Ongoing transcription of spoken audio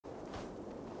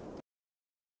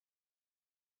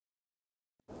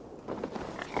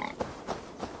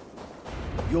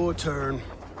Your turn.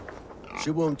 She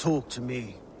won't talk to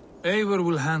me. Eivor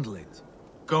will handle it.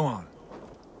 Go on.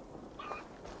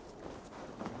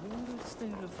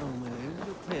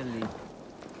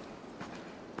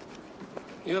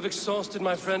 You have exhausted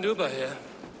my friend Uber here,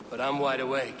 but I'm wide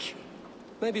awake.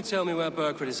 Maybe tell me where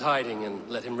Burkred is hiding and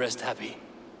let him rest happy.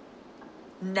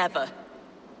 Never.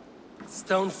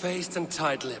 Stone-faced and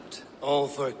tight-lipped. All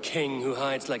for a king who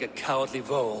hides like a cowardly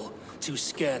vole, too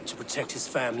scared to protect his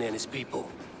family and his people.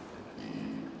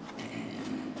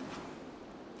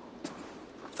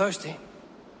 Thirsty?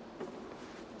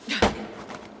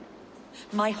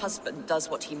 My husband does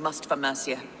what he must for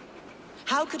Mercia.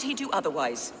 How could he do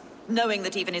otherwise, knowing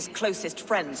that even his closest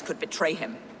friends could betray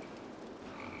him?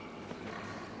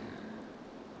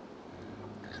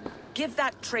 Give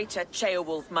that traitor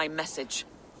Ceolwulf my message.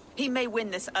 He may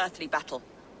win this earthly battle,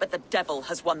 but the devil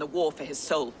has won the war for his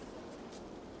soul.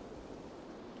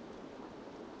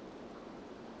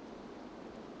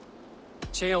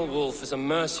 Ceolwulf is a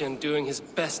Mercian doing his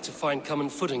best to find common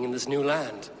footing in this new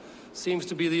land. Seems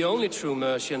to be the only true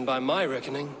Mercian by my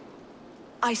reckoning.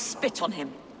 I spit on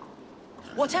him.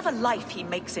 Whatever life he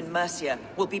makes in Mercia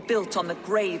will be built on the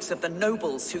graves of the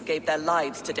nobles who gave their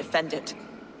lives to defend it.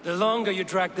 The longer you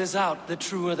drag this out, the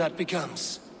truer that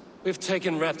becomes. We've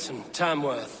taken Repton,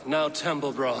 Tamworth, now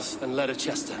Temblebroth, and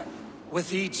Leicester.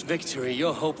 With each victory,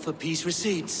 your hope for peace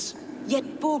recedes.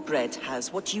 Yet Borgred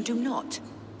has what you do not.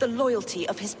 The loyalty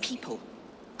of his people.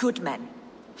 Good men.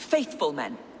 Faithful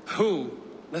men. Who?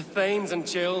 The Thanes and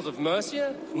Chills of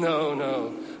Mercia? No,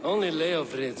 no. Only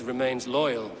Leofrith remains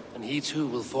loyal, and he too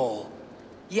will fall.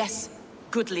 Yes,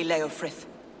 goodly Leofrith.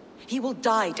 He will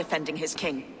die defending his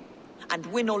king. And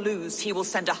win or lose, he will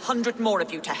send 100 more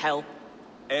of you to hell.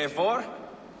 Eivor,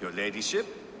 your ladyship?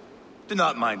 Do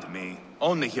not mind me.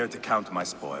 Only here to count my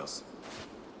spoils.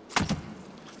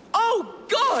 Oh,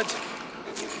 God!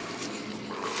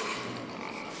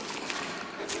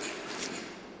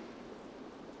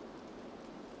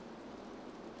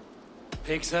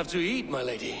 Pigs have to eat, my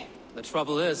lady. The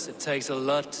trouble is, it takes a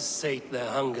lot to sate their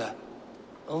hunger.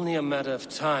 Only a matter of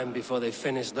time before they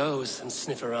finish those and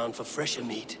sniff around for fresher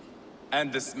meat.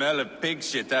 And the smell of pig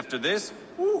shit after this?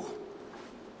 Ooh.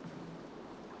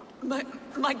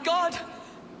 My God!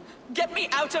 Get me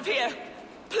out of here!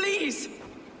 Please!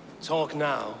 Talk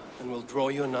now, and we'll draw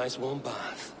you a nice warm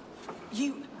bath.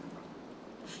 You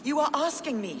are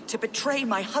asking me to betray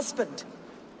my husband.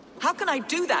 How can I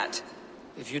do that?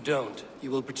 If you don't, you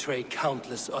will betray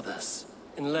countless others.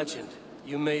 In legend,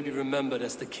 you may be remembered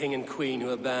as the king and queen who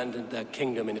abandoned their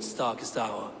kingdom in its darkest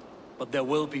hour. But there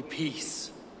will be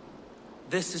peace.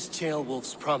 This is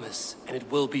Ceolwulf's promise, and it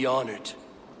will be honored.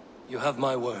 You have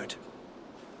my word.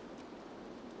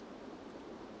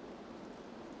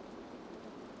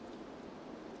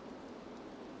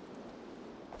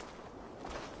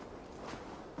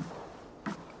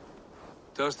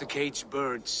 Does the caged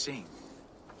bird sing?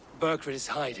 Burkred is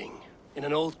hiding in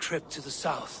an old crypt to the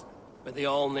south, where the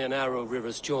Alne and Arrow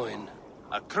rivers join.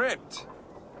 A crypt?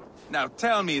 Now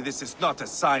tell me this is not a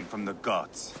sign from the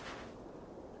gods.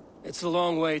 It's a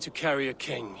long way to carry a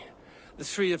king. The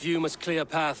three of you must clear a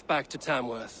path back to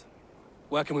Tamworth.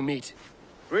 Where can we meet?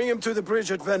 Bring him to the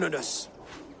bridge at Venonus.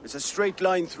 It's a straight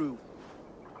line through.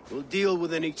 We'll deal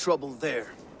with any trouble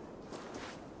there.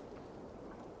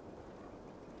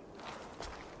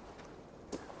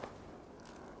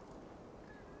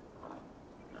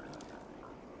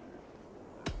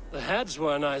 The heads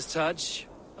were a nice touch.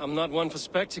 I'm not one for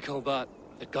spectacle, but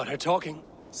it got her talking.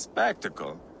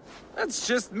 Spectacle? That's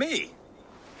just me.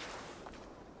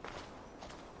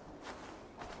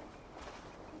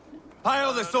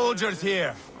 Pile the soldiers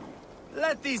here.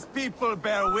 Let these people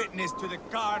bear witness to the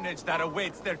carnage that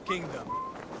awaits their kingdom.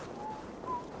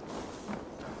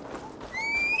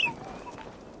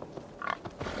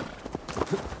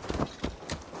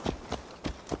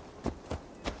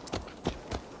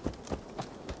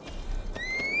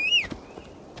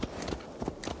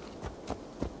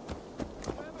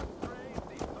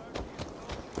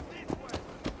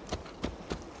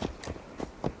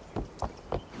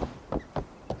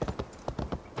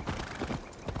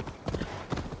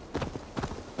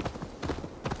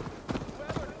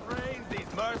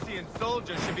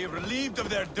 Soldiers should be relieved of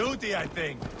their duty, I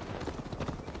think.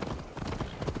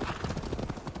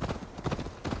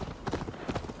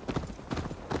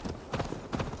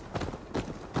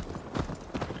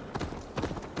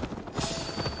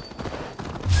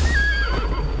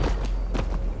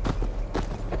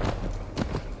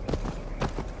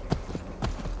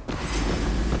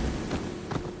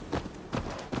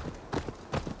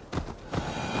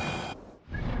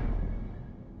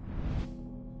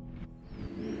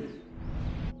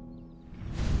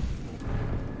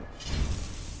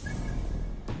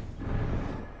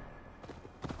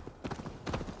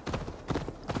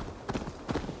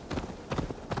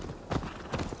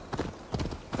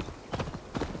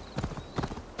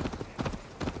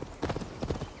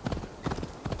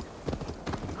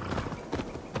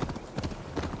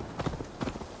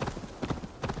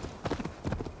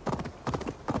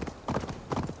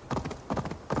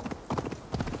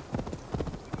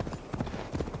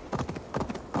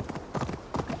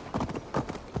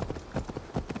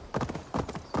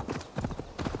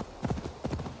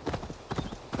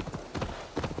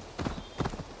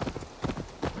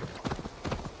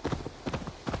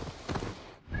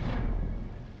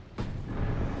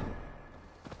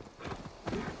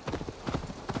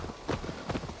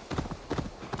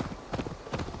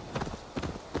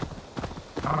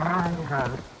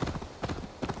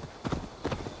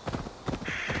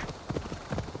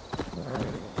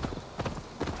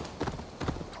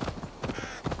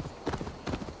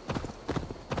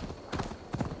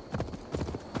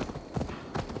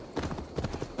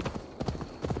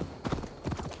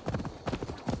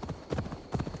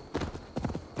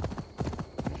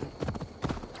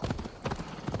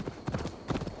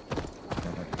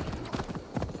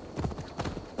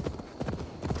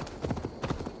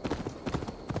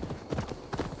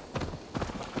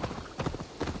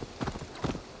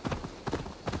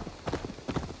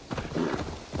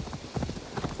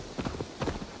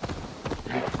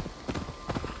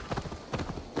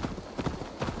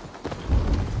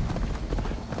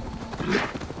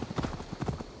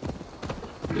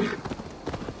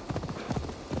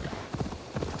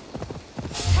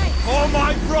 Oh,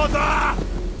 my brother!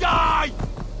 Die!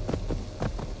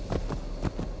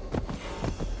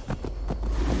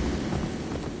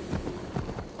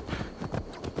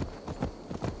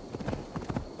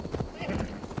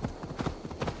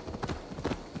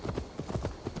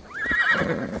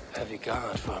 Heavy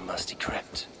guard for a musty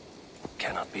crypt.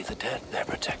 Cannot be the dead they're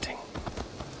protecting.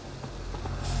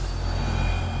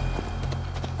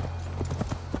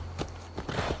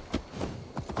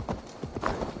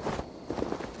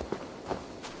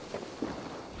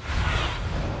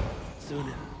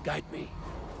 Soon, guide me.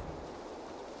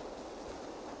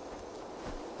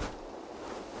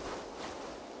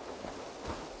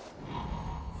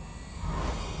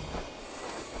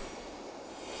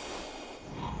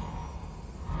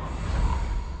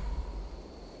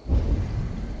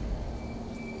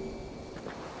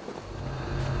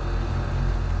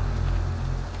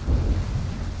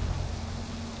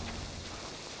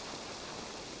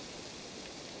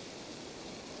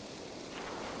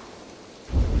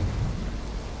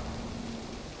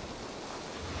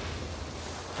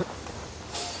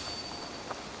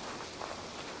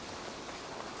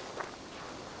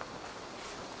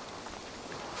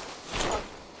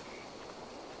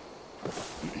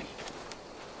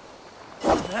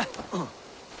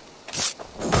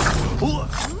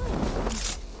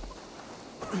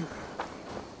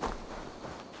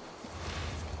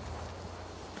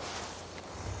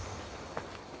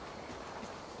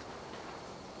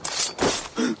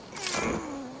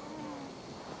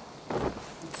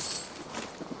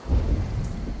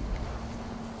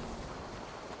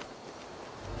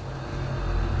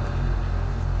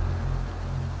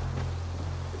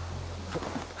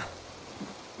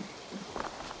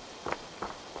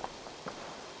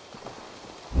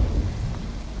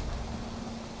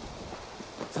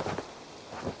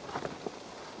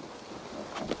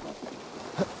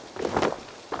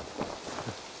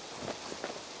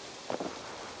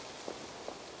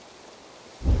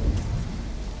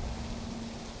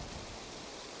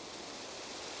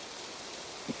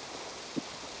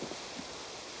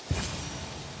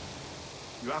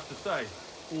 You have to say,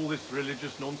 all this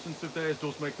religious nonsense of theirs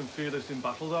does make them fearless in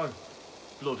battle, though.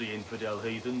 Bloody infidel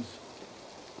heathens.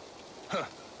 Huh.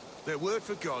 Their word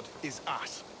for God is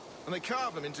ass, and they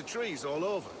carve them into trees all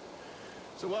over.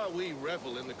 So while we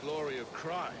revel in the glory of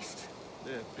Christ,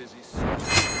 they're busy.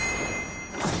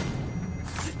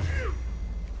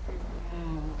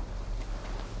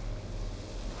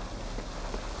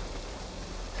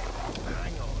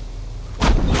 Hang on.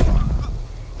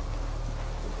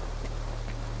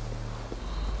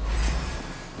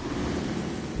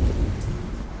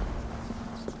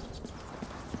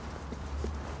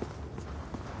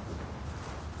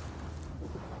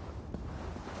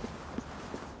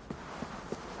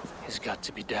 He's got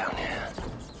to be down here.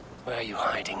 Where are you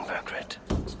hiding, Bergred?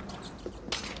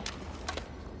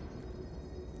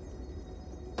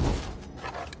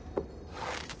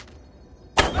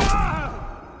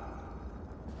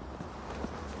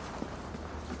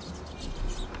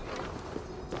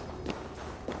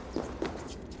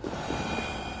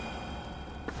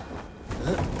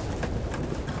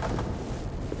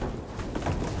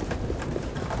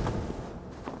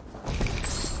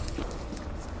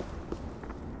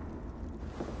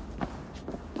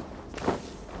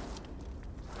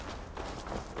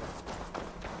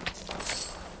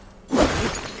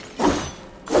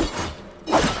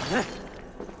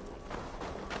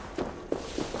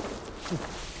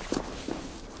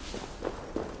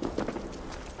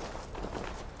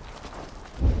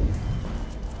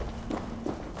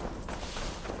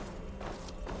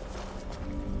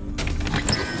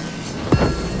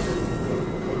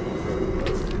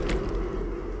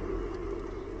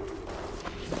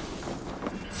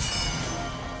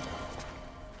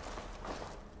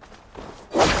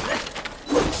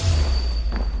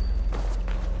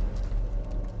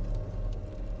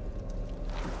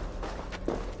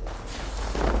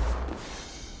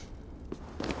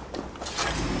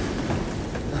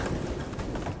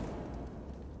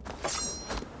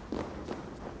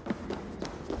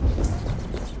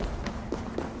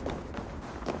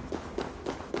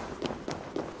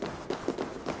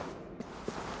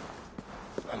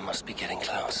 must be getting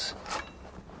close.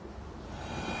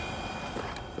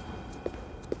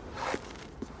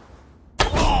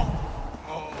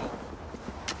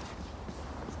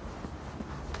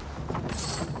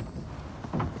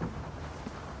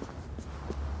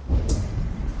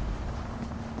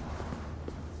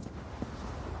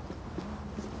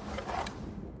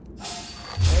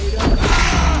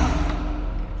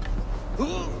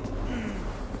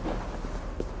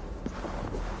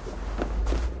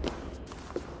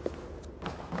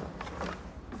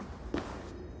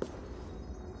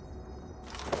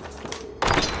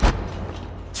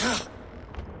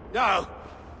 No!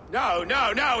 No,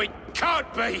 no, no! It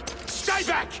can't be! Stay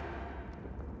back!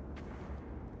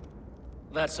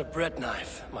 That's a bread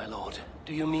knife, my lord.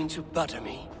 Do you mean to butter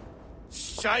me?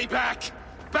 Stay back!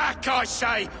 Back, I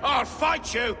say! I'll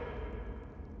fight you!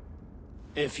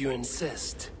 If you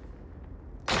insist.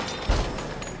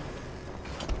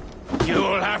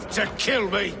 You'll have to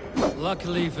kill me!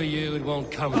 Luckily for you, it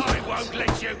won't come to I it. won't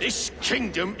let you! This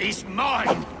kingdom is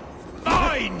mine!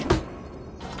 Mine!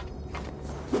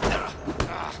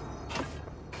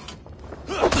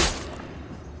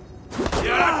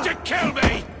 You'll have to kill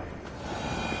me!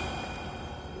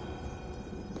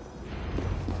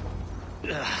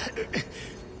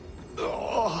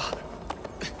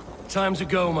 Time to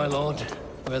go, my lord.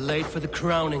 We're late for the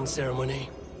crowning ceremony.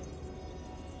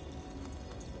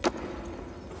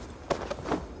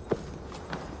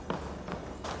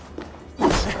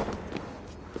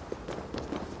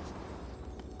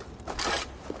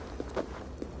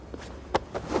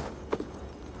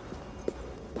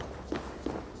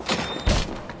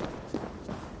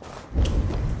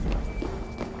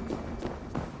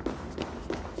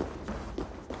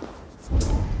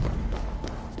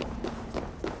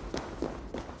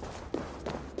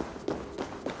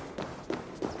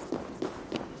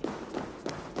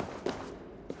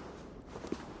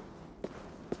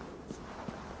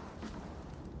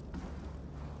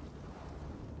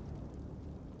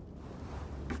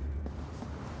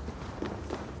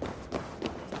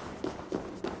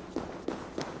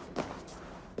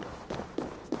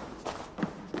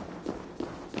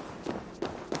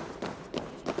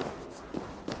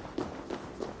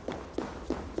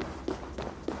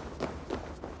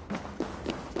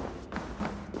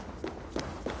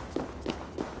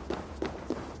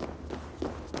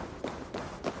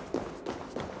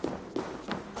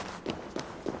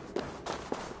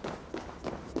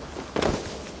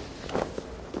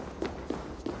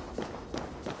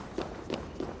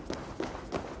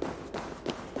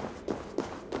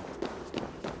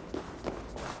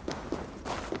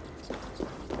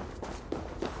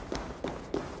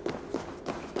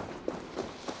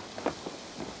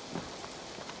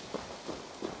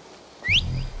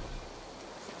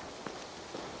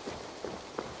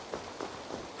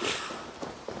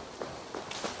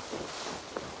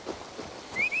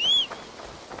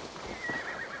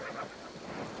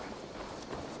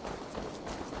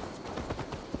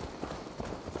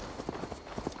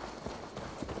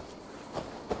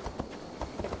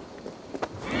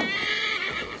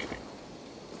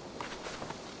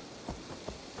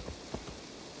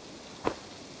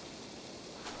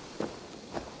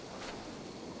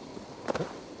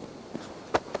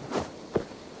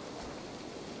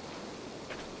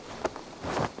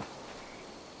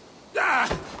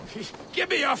 Get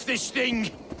me off this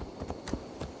thing!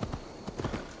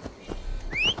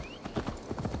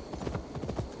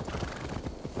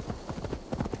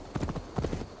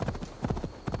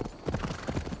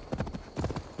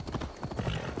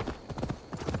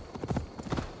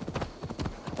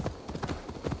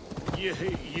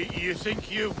 You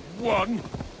think you've won?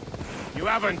 You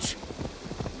haven't.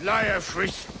 Liar,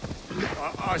 Frith.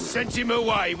 I sent him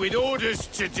away with orders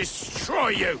to destroy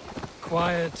you.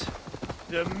 Quiet.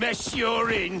 The mess you're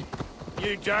in,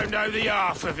 you don't know the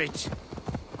half of it.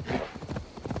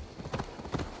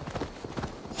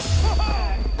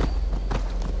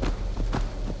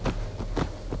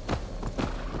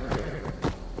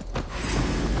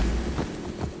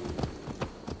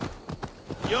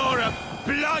 You're a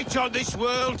blight on this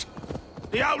world.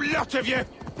 The whole lot of you.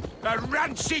 A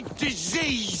rancid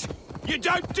disease. You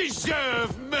don't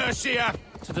deserve Mercia.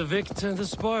 To the victor, the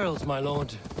spoils, my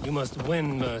lord. You must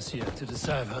win Mercia to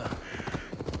deserve her.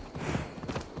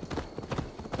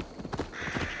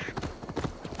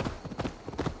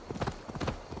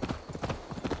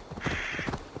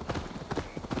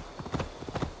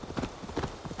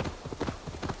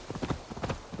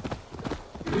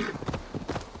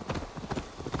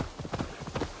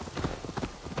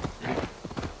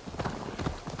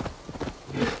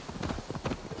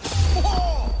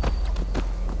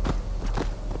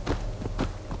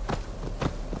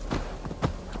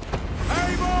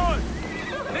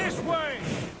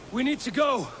 need to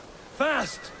go.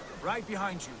 Fast! Right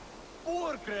behind you.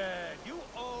 Burgred, you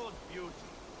old beauty.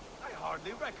 I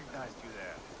hardly recognized you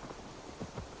there.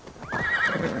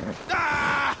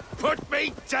 Ah! Put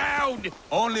me down!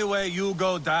 Only way you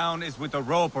go down is with a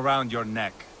rope around your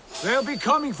neck. They'll be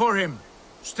coming for him.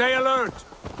 Stay alert.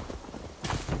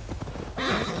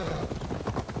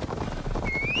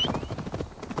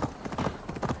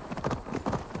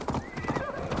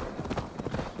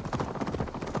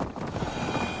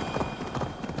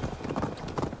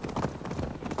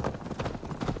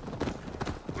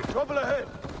 Trouble ahead!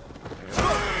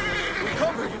 We're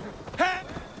covered. Hey!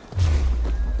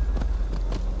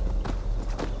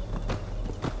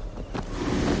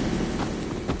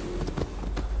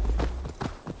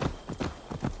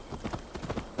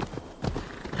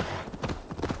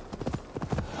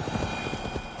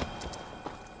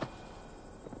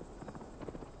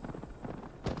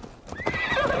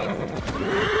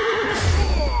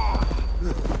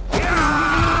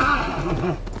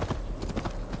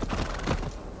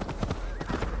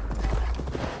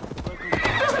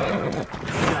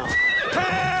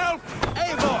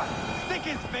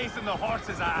 In the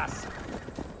horse's ass.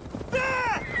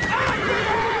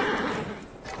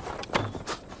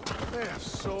 They have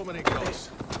so many guns.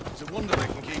 It's a wonder they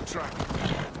can keep track.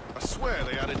 I swear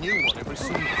they had a new one every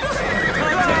single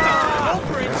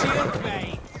Over it, shield,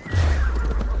 mate.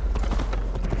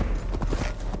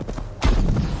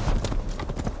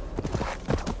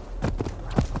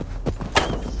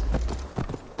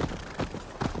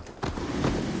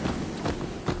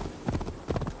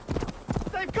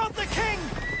 They've got the king!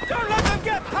 Don't let them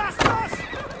get past us!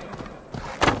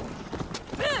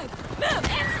 Move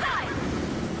inside!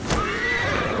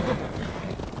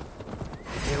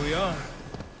 Here we are.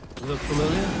 Look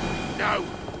familiar? No!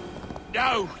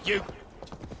 No, you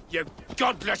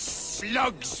godless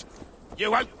slugs!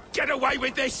 You won't get away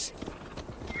with this!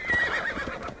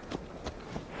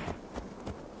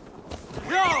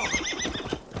 No!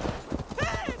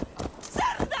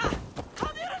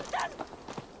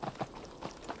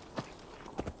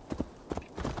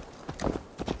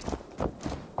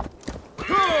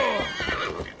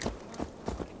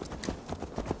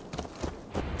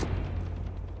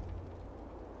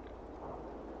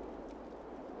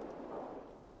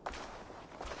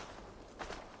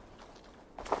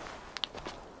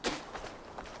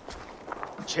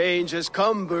 Change has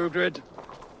come, Burgred.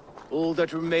 All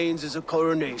that remains is a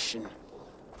coronation.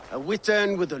 A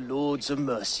Witan with the Lords of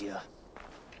Mercia.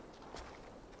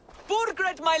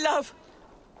 Burgred, my love!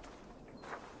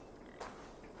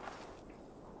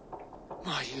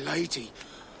 My lady,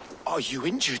 are you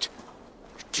injured?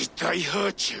 Did they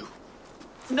hurt you?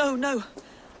 No, no.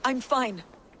 I'm fine.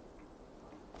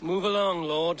 Move along,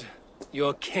 Lord.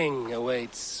 Your king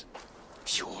awaits.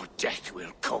 Your death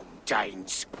will come,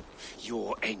 Danes.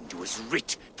 Your end was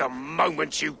writ the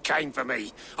moment you came for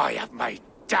me. I have made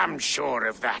damn sure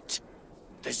of that.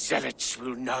 The Zealots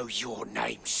will know your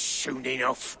name soon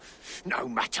enough. No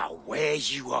matter where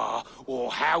you are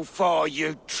or how far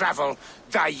you travel,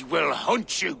 they will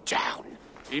hunt you down.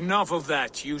 Enough of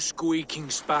that, you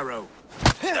squeaking sparrow.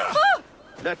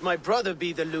 Let my brother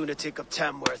be the lunatic of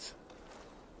Tamworth.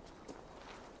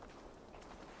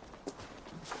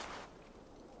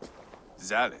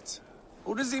 Zealots?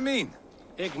 What does he mean?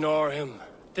 Ignore him.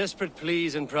 Desperate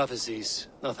pleas and prophecies.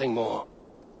 Nothing more.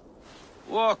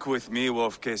 Walk with me,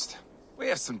 Wolf-Kissed. We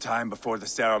have some time before the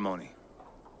ceremony.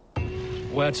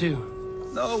 Where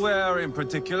to? Nowhere in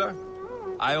particular.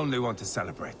 I only want to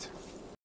celebrate.